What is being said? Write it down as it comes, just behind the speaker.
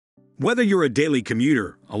Whether you're a daily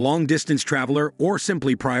commuter, a long-distance traveler, or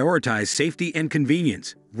simply prioritize safety and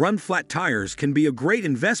convenience, run-flat tires can be a great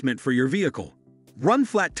investment for your vehicle.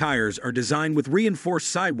 Run-flat tires are designed with reinforced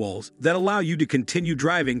sidewalls that allow you to continue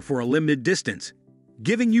driving for a limited distance,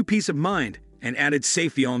 giving you peace of mind and added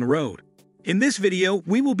safety on the road. In this video,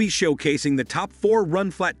 we will be showcasing the top 4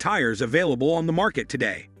 run-flat tires available on the market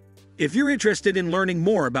today. If you're interested in learning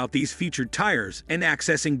more about these featured tires and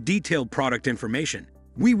accessing detailed product information,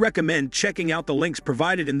 we recommend checking out the links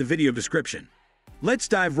provided in the video description. Let's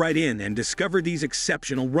dive right in and discover these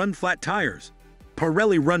exceptional run-flat tires.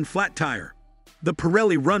 Pirelli Run-Flat Tire. The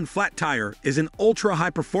Pirelli Run-Flat Tire is an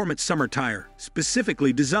ultra-high-performance summer tire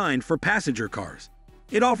specifically designed for passenger cars.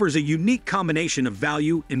 It offers a unique combination of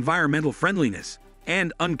value, environmental friendliness,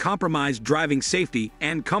 and uncompromised driving safety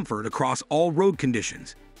and comfort across all road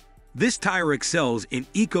conditions. This tire excels in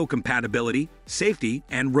eco-compatibility, safety,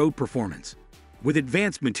 and road performance. With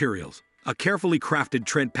advanced materials, a carefully crafted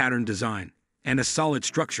tread pattern design, and a solid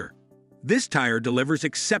structure, this tire delivers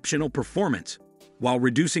exceptional performance while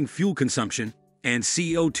reducing fuel consumption and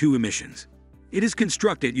CO2 emissions. It is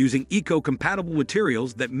constructed using eco-compatible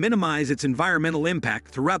materials that minimize its environmental impact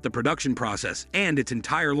throughout the production process and its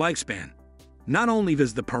entire lifespan. Not only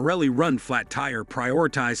does the Pirelli Run-Flat Tire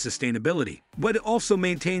prioritize sustainability, but it also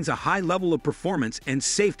maintains a high level of performance and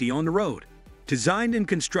safety on the road. Designed and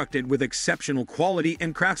constructed with exceptional quality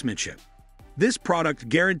and craftsmanship, this product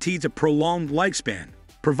guarantees a prolonged lifespan,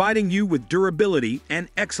 providing you with durability and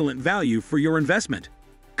excellent value for your investment.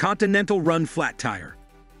 Continental Run-Flat Tire.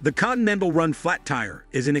 The Continental Run-Flat Tire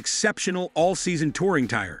is an exceptional all-season touring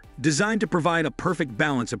tire designed to provide a perfect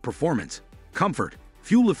balance of performance, comfort,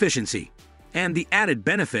 fuel efficiency, and the added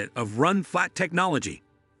benefit of run-flat technology.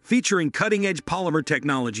 Featuring cutting-edge polymer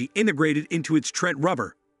technology integrated into its tread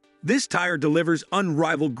rubber, this tire delivers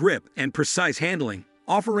unrivaled grip and precise handling,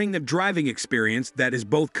 offering a driving experience that is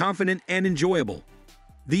both confident and enjoyable.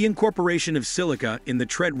 The incorporation of silica in the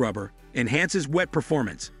tread rubber enhances wet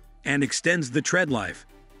performance and extends the tread life,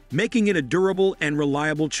 making it a durable and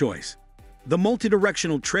reliable choice. The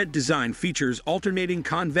multidirectional tread design features alternating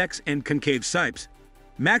convex and concave sipes,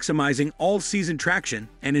 maximizing all-season traction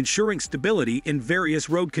and ensuring stability in various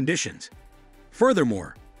road conditions.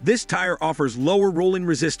 Furthermore, this tire offers lower rolling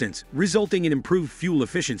resistance, resulting in improved fuel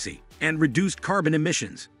efficiency and reduced carbon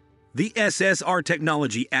emissions. The SSR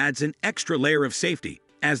technology adds an extra layer of safety,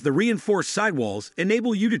 as the reinforced sidewalls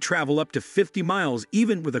enable you to travel up to 50 miles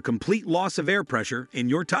even with a complete loss of air pressure in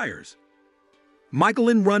your tires.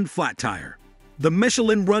 Michelin Run-Flat Tire. The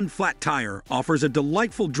Michelin Run-Flat Tire offers a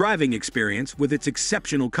delightful driving experience with its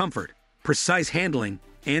exceptional comfort, precise handling,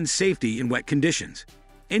 and safety in wet conditions.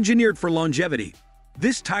 Engineered for longevity,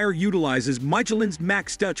 this tire utilizes Michelin's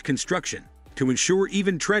Max Touch construction to ensure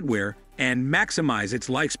even tread wear and maximize its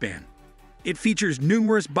lifespan. It features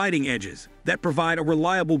numerous biting edges that provide a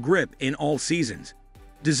reliable grip in all seasons.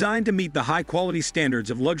 Designed to meet the high-quality standards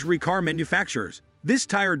of luxury car manufacturers, this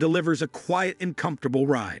tire delivers a quiet and comfortable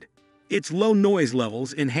ride. Its low noise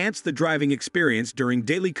levels enhance the driving experience during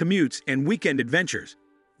daily commutes and weekend adventures.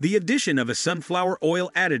 The addition of a sunflower oil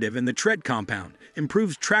additive in the tread compound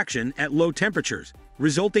improves traction at low temperatures,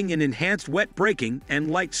 resulting in enhanced wet braking and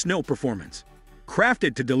light snow performance.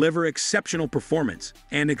 Crafted to deliver exceptional performance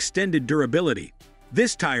and extended durability,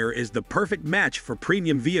 this tire is the perfect match for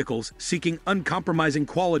premium vehicles seeking uncompromising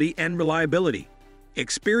quality and reliability.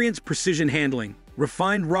 Experience precision handling,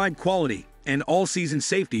 refined ride quality, and all-season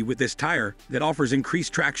safety with this tire that offers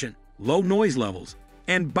increased traction, low noise levels,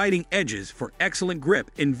 and biting edges for excellent grip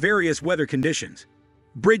in various weather conditions.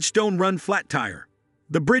 Bridgestone Run-Flat Tire.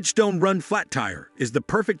 The Bridgestone Run-Flat Tire is the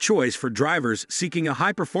perfect choice for drivers seeking a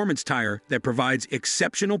high-performance tire that provides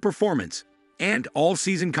exceptional performance and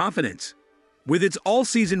all-season confidence. With its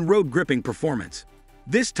all-season road gripping performance,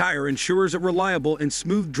 this tire ensures a reliable and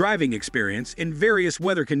smooth driving experience in various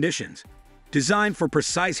weather conditions. Designed for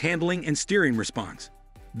precise handling and steering response,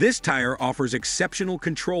 this tire offers exceptional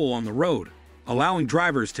control on the road, allowing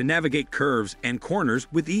drivers to navigate curves and corners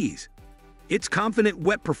with ease. Its confident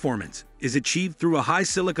wet performance is achieved through a high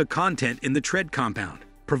silica content in the tread compound,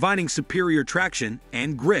 providing superior traction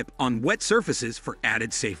and grip on wet surfaces for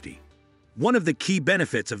added safety. One of the key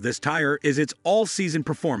benefits of this tire is its all-season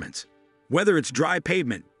performance. Whether it's dry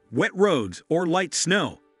pavement, wet roads, or light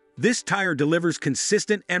snow, this tire delivers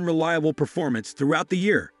consistent and reliable performance throughout the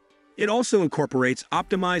year. It also incorporates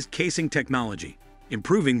optimized casing technology,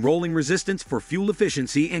 improving rolling resistance for fuel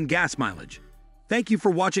efficiency and gas mileage. Thank you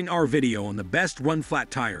for watching our video on the best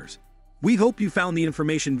run-flat tires. We hope you found the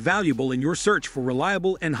information valuable in your search for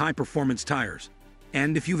reliable and high-performance tires.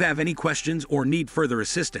 And if you have any questions or need further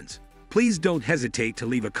assistance, Please don't hesitate to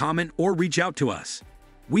leave a comment or reach out to us.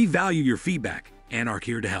 We value your feedback and are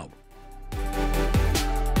here to help.